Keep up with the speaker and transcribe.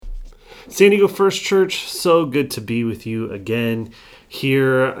San Diego First Church, so good to be with you again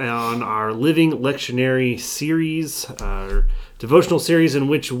here on our Living Lectionary series, our devotional series in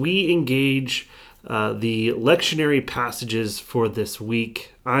which we engage the lectionary passages for this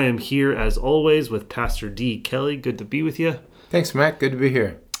week. I am here as always with Pastor D. Kelly. Good to be with you. Thanks, Matt. Good to be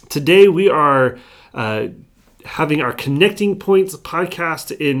here. Today we are having our Connecting Points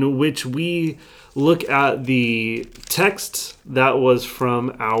podcast in which we look at the text that was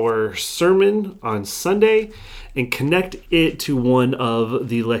from our sermon on Sunday and connect it to one of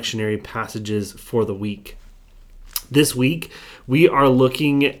the lectionary passages for the week. This week, we are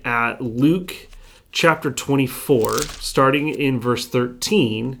looking at Luke chapter 24, starting in verse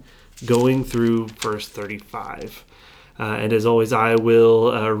 13, going through verse 35. And as always, I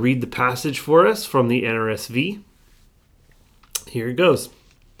will read the passage for us from the NRSV. Here it goes.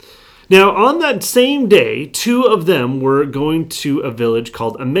 Now, on that same day, two of them were going to a village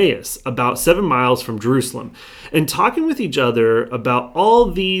called Emmaus, about 7 miles from Jerusalem, and talking with each other about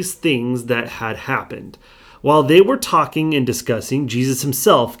all these things that had happened. While they were talking and discussing, Jesus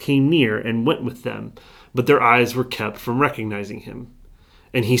himself came near and went with them, but their eyes were kept from recognizing him.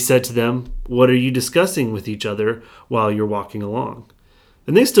 And he said to them, "What are you discussing with each other while you're walking along?"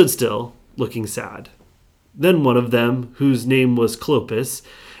 And they stood still, looking sad. Then one of them, whose name was Clopas,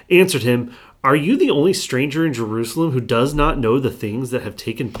 answered him, "Are you the only stranger in Jerusalem who does not know the things that have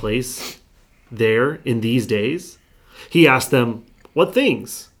taken place there in these days?" He asked them, "What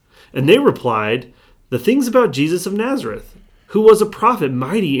things?" And they replied, "The things about Jesus of Nazareth, who was a prophet,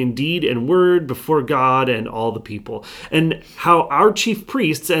 mighty in deed and word before God and all the people, and how our chief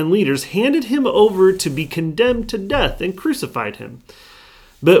priests and leaders handed him over to be condemned to death and crucified him.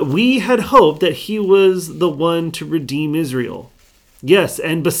 But we had hoped that he was the one to redeem Israel. Yes,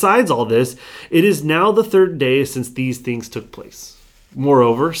 and besides all this, it is now the third day since these things took place.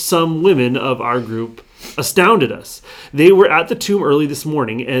 Moreover, some women of our group astounded us. They were at the tomb early this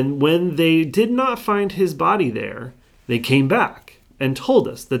morning, and when they did not find his body there, they came back and told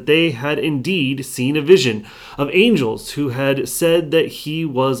us that they had indeed seen a vision of angels who had said that he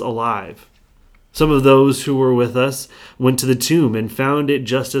was alive. Some of those who were with us went to the tomb and found it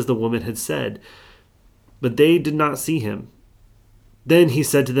just as the woman had said, but they did not see him." Then he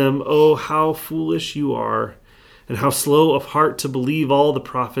said to them, "Oh, how foolish you are, and how slow of heart to believe all the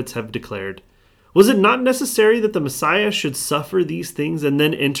prophets have declared. Was it not necessary that the Messiah should suffer these things and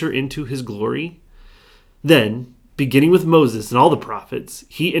then enter into his glory?" Then, beginning with Moses and all the prophets,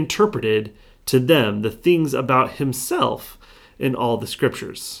 he interpreted to them the things about himself in all the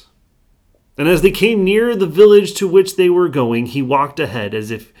scriptures. And as they came near the village to which they were going, he walked ahead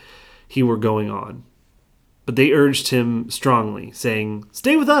as if he were going on. But they urged him strongly, saying,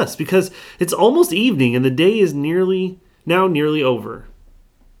 "Stay with us, because it's almost evening and the day is nearly over."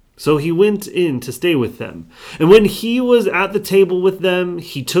 So he went in to stay with them. And when he was at the table with them,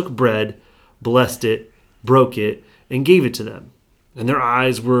 he took bread, blessed it, broke it, and gave it to them. And their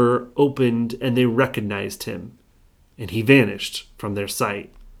eyes were opened and they recognized him. And he vanished from their sight.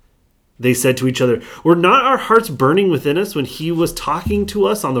 They said to each other, "Were not our hearts burning within us when he was talking to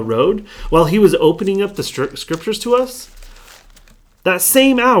us on the road, while he was opening up the scriptures to us?" That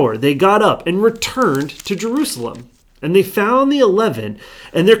same hour they got up and returned to Jerusalem. And they found the 11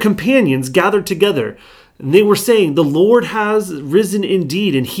 and their companions gathered together. And they were saying, "The Lord has risen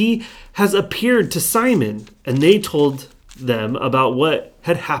indeed, and he has appeared to Simon." And they told them about what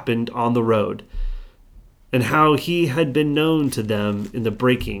had happened on the road, and how he had been known to them in the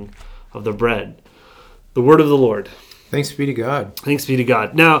breaking of the bread. The word of the Lord. Thanks be to God. Thanks be to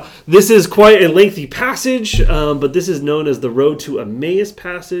God. Now, this is quite a lengthy passage, but this is known as the Road to Emmaus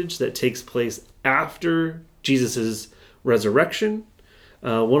passage that takes place after Jesus' resurrection.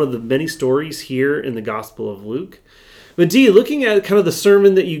 One of the many stories here in the Gospel of Luke. But Dee, looking at kind of the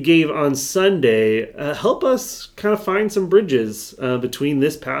sermon that you gave on Sunday, help us kind of find some bridges between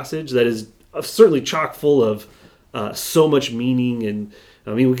this passage that is certainly chock full of so much meaning. And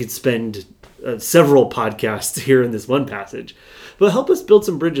I mean, we could spend several podcasts here in this one passage. But help us build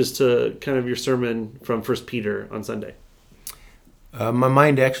some bridges to kind of your sermon from 1 Peter on Sunday. My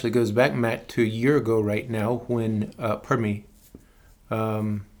mind actually goes back, Matt, to a year ago right now when,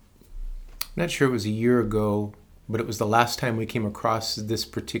 I'm not sure it was a year ago, but it was the last time we came across this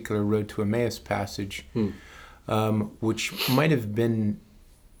particular Road to Emmaus passage, which might have been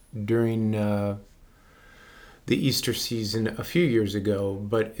during the Easter season a few years ago,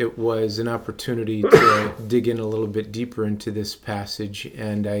 but it was an opportunity to dig in a little bit deeper into this passage,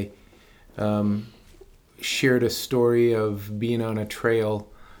 and I shared a story of being on a trail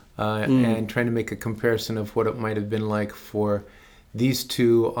and trying to make a comparison of what it might have been like for these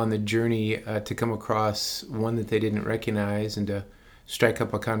two on the journey to come across one that they didn't recognize and to strike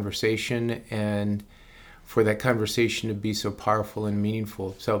up a conversation, and for that conversation to be so powerful and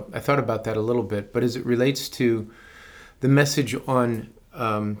meaningful. So I thought about that a little bit. But as it relates to the message on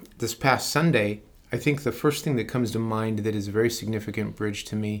this past Sunday, I think the first thing that comes to mind that is a very significant bridge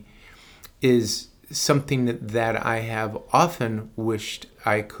to me is something that I have often wished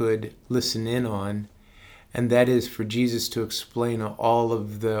I could listen in on, and that is for Jesus to explain all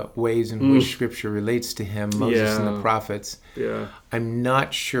of the ways in which Scripture relates to him, Moses and the prophets. Yeah. I'm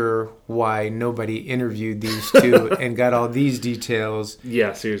not sure why nobody interviewed these two and got all these details.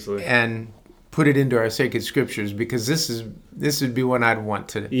 Yeah, seriously. And put it into our sacred scriptures, because this would be one I'd want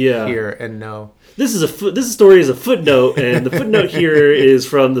to hear and know. This story is a footnote, and the footnote here is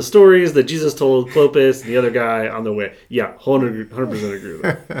from the stories that Jesus told Clopas and the other guy on the way. Yeah, 100% agree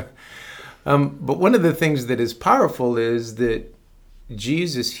with that. But one of the things that is powerful is that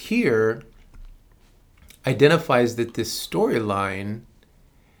Jesus here identifies that this storyline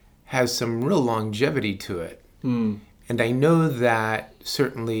has some real longevity to it. And I know that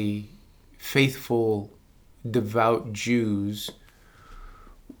certainly faithful, devout Jews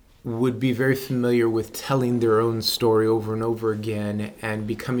would be very familiar with telling their own story over and over again and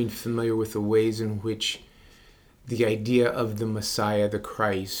becoming familiar with the ways in which the idea of the Messiah, the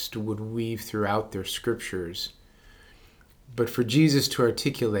Christ, would weave throughout their scriptures. But for Jesus to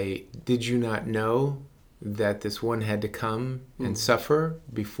articulate, did you not know that this one had to come and suffer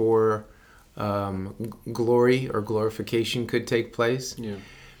before glory or glorification could take place? Yeah.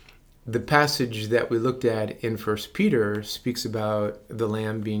 The passage that we looked at in 1 Peter speaks about the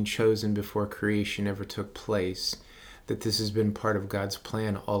Lamb being chosen before creation ever took place, that this has been part of God's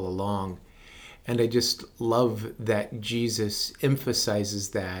plan all along. And I just love that Jesus emphasizes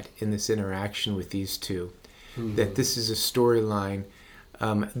that in this interaction with these two, that this is a storyline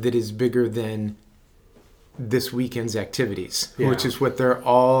that is bigger than this weekend's activities, which is what they're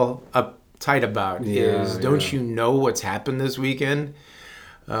all uptight about, don't you know what's happened this weekend?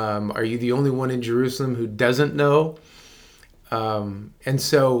 Are you the only one in Jerusalem who doesn't know? And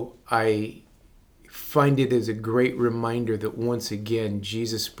so I find it as a great reminder that once again,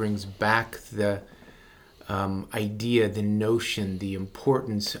 Jesus brings back the idea, the notion, the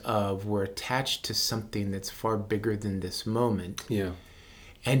importance of we're attached to something that's far bigger than this moment. Yeah.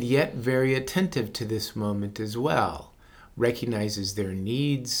 And yet very attentive to this moment as well. Recognizes their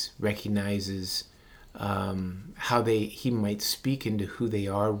needs, recognizes how he might speak into who they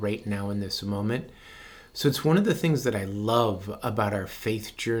are right now in this moment. So it's one of the things that I love about our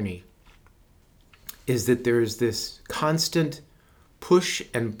faith journey is that there's this constant push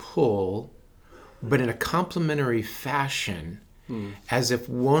and pull, but in a complementary fashion, as if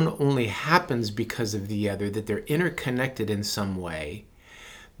one only happens because of the other, that they're interconnected in some way.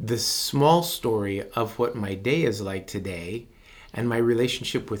 The small story of what my day is like today and my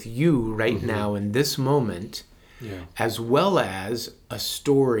relationship with you right now in this moment, as well as a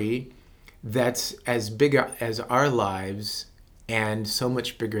story that's as big as our lives and so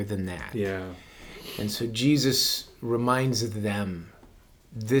much bigger than that. Yeah. And so Jesus reminds them,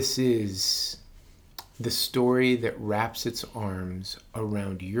 this is the story that wraps its arms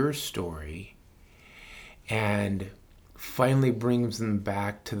around your story and finally brings them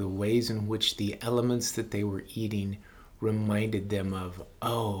back to the ways in which the elements that they were eating reminded them of,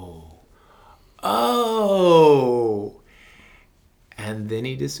 and then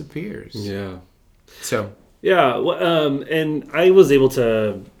he disappears. Yeah. So. Yeah, and I was able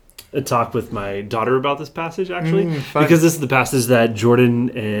to talk with my daughter about this passage, actually, because this is the passage that Jordan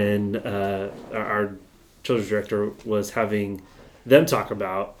and our children's director was having them talk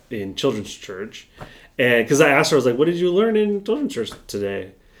about in children's church. And because I asked her, I was like, what did you learn in children's church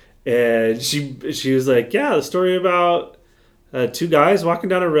today? And she was like, yeah, the story about two guys walking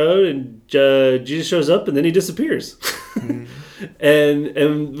down a road and Jesus shows up and then he disappears.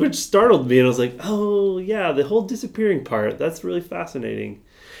 and which startled me, and I was like, oh yeah, the whole disappearing part, that's really fascinating.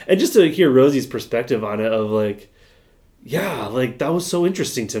 And just to hear Rosie's perspective on it, of like, yeah, like that was so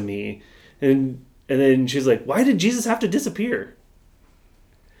interesting to me. And then she's like, why did Jesus have to disappear?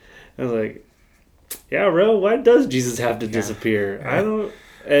 I was like, yeah, Ro, why does Jesus have to disappear? Yeah. I don't.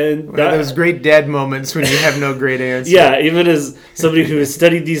 And one of those great dad moments when you have no great answer. Yeah, even as somebody who has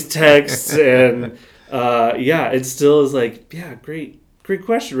studied these texts, and it still is like, yeah, great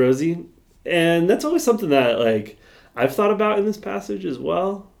question, Rosie. And that's always something that like I've thought about in this passage as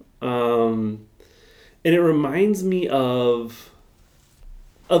well. And it reminds me of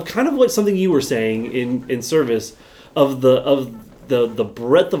kind of what something you were saying in service of the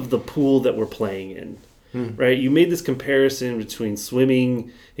breadth of the pool that we're playing in. right? You made this comparison between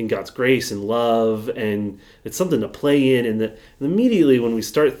swimming in God's grace and love, and it's something to play in. And immediately when we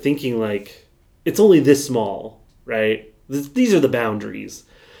start thinking like, it's only this small, right? These are the boundaries.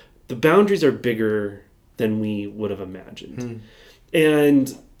 The boundaries are bigger than we would have imagined. And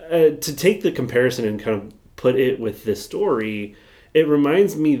to take the comparison and kind of put it with this story, it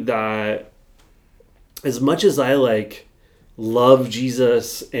reminds me that as much as I like love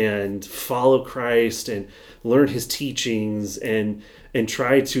Jesus and follow Christ and learn his teachings and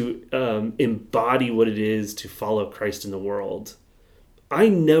try to embody what it is to follow Christ in the world, I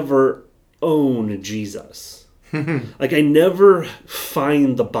never own Jesus. Like I never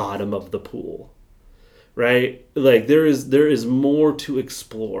find the bottom of the pool, right? Like there is more to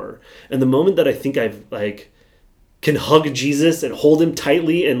explore. And the moment that I think I've like can hug Jesus and hold him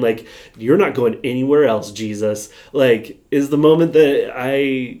tightly and like, you're not going anywhere else, Jesus, like is the moment that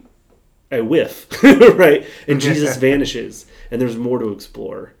I whiff, right? And Jesus vanishes and there's more to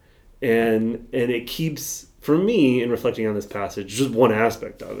explore. And it keeps, for me, in reflecting on this passage, just one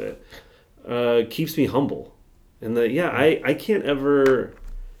aspect of it, keeps me humble. And I can't ever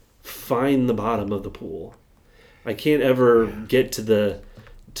find the bottom of the pool. I can't ever get to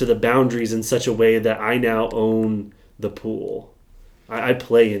the boundaries in such a way that I now own the pool. I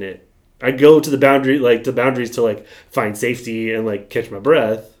play in it. I go to the boundaries to like find safety and like catch my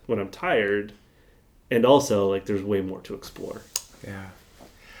breath when I'm tired. And also like there's way more to explore. Yeah.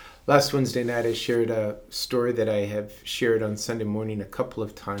 Last Wednesday night I shared a story that I have shared on Sunday morning a couple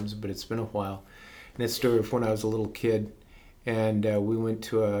of times, but it's been a while. And it's a story of when I was a little kid and we went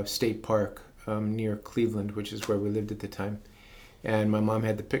to a state park near Cleveland, which is where we lived at the time. And my mom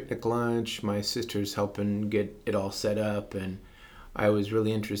had the picnic lunch, my sister's helping get it all set up, and I was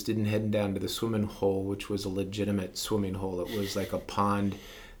really interested in heading down to the swimming hole, which was a legitimate swimming hole. It was like a pond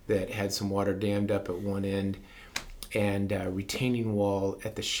that had some water dammed up at one end and a retaining wall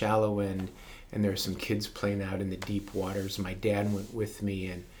at the shallow end, and there were some kids playing out in the deep waters. My dad went with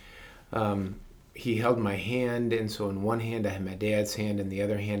me, and he held my hand, and so in one hand I had my dad's hand, and the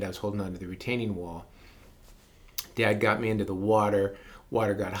other hand I was holding onto the retaining wall. Dad got me into the water.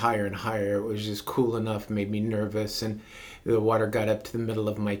 Water got higher and higher. It was just cool enough, made me nervous, and the water got up to the middle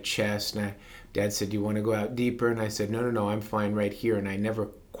of my chest. And Dad said, "Do you want to go out deeper?" And I said, No, I'm fine right here. And I never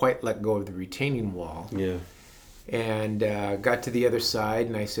quite let go of the retaining wall. Yeah. And got to the other side,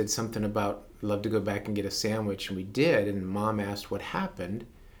 and I said something about love to go back and get a sandwich, and we did. And Mom asked what happened,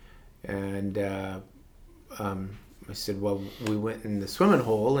 and I said, "Well, we went in the swimming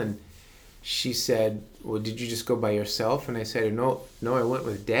hole," and she said, "Well, did you just go by yourself?" And I said, No, I went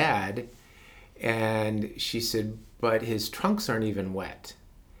with Dad. And she said, "But his trunks aren't even wet."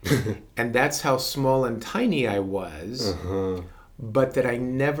 And that's how small and tiny I was. But that I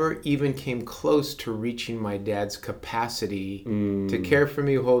never even came close to reaching my dad's capacity to care for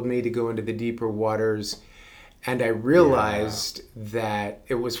me, hold me, to go into the deeper waters. And I realized that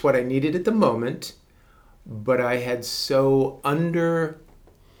it was what I needed at the moment, but I had so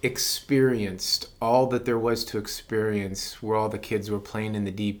experienced all that there was to experience, where all the kids were playing in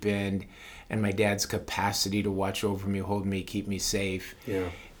the deep end, and my dad's capacity to watch over me, hold me, keep me safe. Yeah.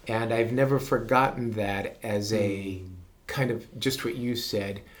 And I've never forgotten that as a kind of, just what you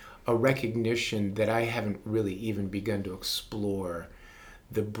said, a recognition that I haven't really even begun to explore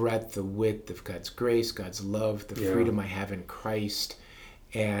the breadth, the width of God's grace, God's love, the freedom I have in Christ.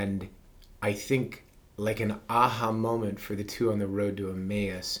 And I think like an aha moment for the two on the road to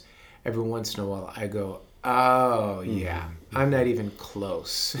Emmaus, every once in a while I go, oh yeah, I'm not even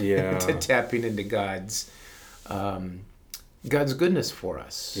close to tapping into God's goodness for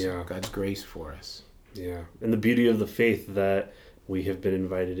us, God's grace for us. Yeah, and the beauty of the faith that we have been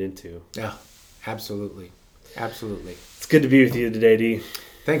invited into. Yeah, absolutely. Absolutely. It's good to be with you today, Dee.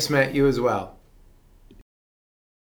 Thanks, Matt. You as well.